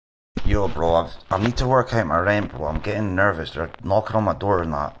Yo, bro, I need to work out my rent, bro. I'm getting nervous. They're knocking on my door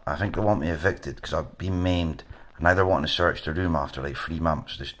and that. I think they want me evicted because I've been maimed. And now they're wanting to search the room after like 3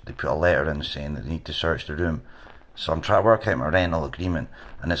 months. They put a letter in saying that they need to search the room. So I'm trying to work out my rental agreement.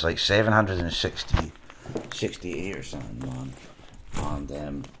 And it's like 768 or something, man.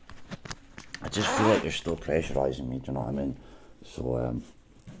 And I just feel like they're still pressurising me, do you know what I mean? So,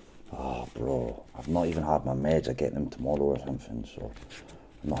 oh, bro, I've not even had my meds. I get them tomorrow or something, so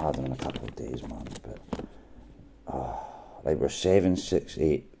I've not had them in a couple of days, man. But, like, we're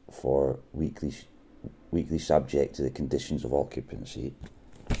 768 for weekly subject to the conditions of occupancy.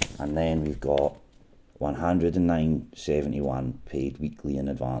 And then we've got 109.71 paid weekly in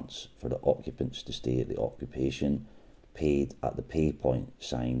advance for the occupants to stay at the occupation, paid at the pay point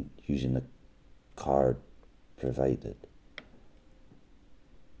sign using the card provided.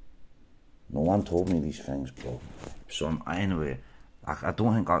 No one told me these things, bro. So anyway, I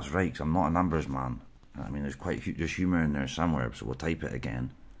don't think that's right, because I'm not a numbers man. I mean, there's humour in there somewhere, so we'll type it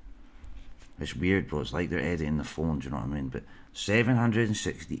again. It's weird, bro. It's like they're editing the phone, do you know what I mean? But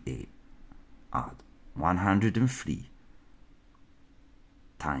 768 at 103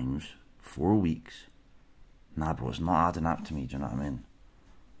 times 4 weeks. Nah, bro, it's not adding up to me, do you know what I mean?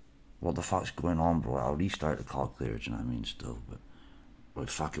 What the fuck's going on, bro? I'll restart the calculator, do you know what I mean, still, but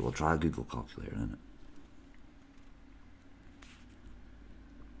fuck it, we'll try a Google calculator, innit?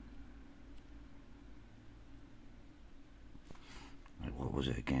 Like, what was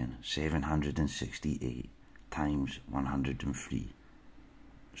it again? 768 times 103.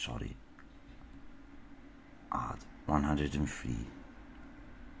 Sorry. Add 103.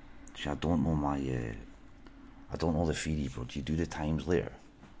 See, I don't know my, I don't know the theory, bro. Do you do the times later?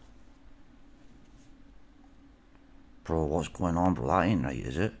 Bro, what's going on, bro? That ain't right,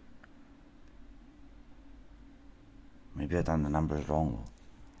 is it? Maybe I done the numbers wrong, though.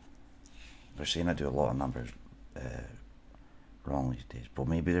 They're saying I do a lot of numbers wrong these days. But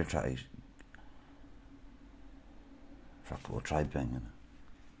maybe they're trying to... Fuck, we'll try Bing,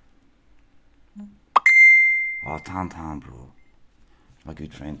 innit? Oh, Tantan, bro. My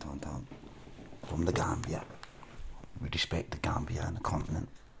good friend Tantan. From the Gambia. We respect the Gambia and the continent.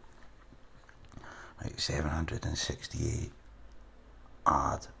 Right, 768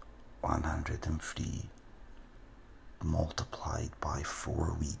 add 103 multiplied by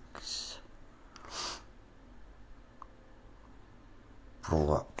 4 weeks.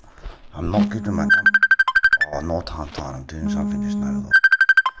 Bro, I'm not good with my numbers. Oh, no, Tantan, I'm doing something just now, though.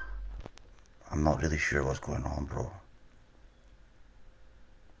 I'm not really sure what's going on, bro.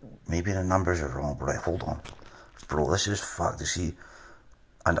 Maybe the numbers are wrong, but right, hold on. Bro, this is fucked to see.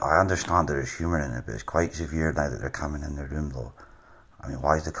 And I understand there is humour in it, but it's quite severe now that they're coming in the room, though. I mean,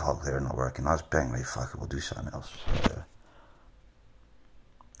 why is the calculator not working? That's Bing, right? Fuck it, we'll do something else.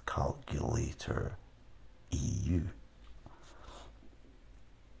 Calculator EU.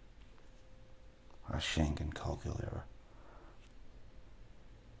 A Schengen calculator.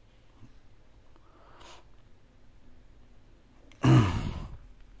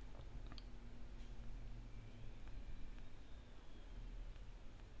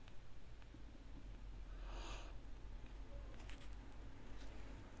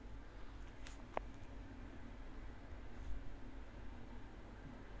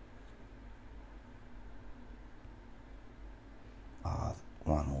 Add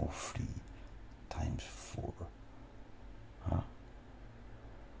 103 times 4. Huh?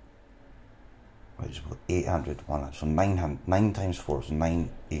 Which is about 800. So 9 times 4, so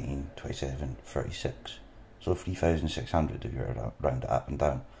 9, 18, 27, 36. So 3,600 if you were to round it up and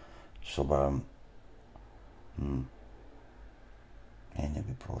down. So,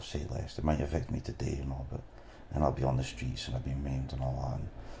 anyway, bro, say less. They might evict me today and all, but then I'll be on the streets and I'll be maimed and all that. And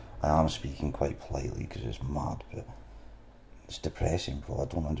I am speaking quite politely because it's mad, but it's depressing, bro. I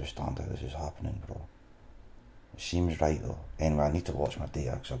don't understand how this is happening, bro. It seems right, though. Anyway, I need to watch my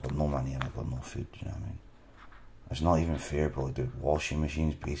data because I've got no money and I've got no food, you know what I mean? It's not even fair, bro. The washing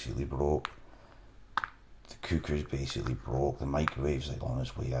machine's basically broke. The cooker's basically broke. The microwave's like on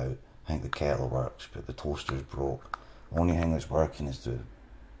its way out. I think the kettle works, but the toaster's broke. The only thing that's working is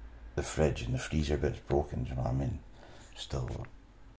the fridge, and the freezer bit's broken, do you know what I mean? Still,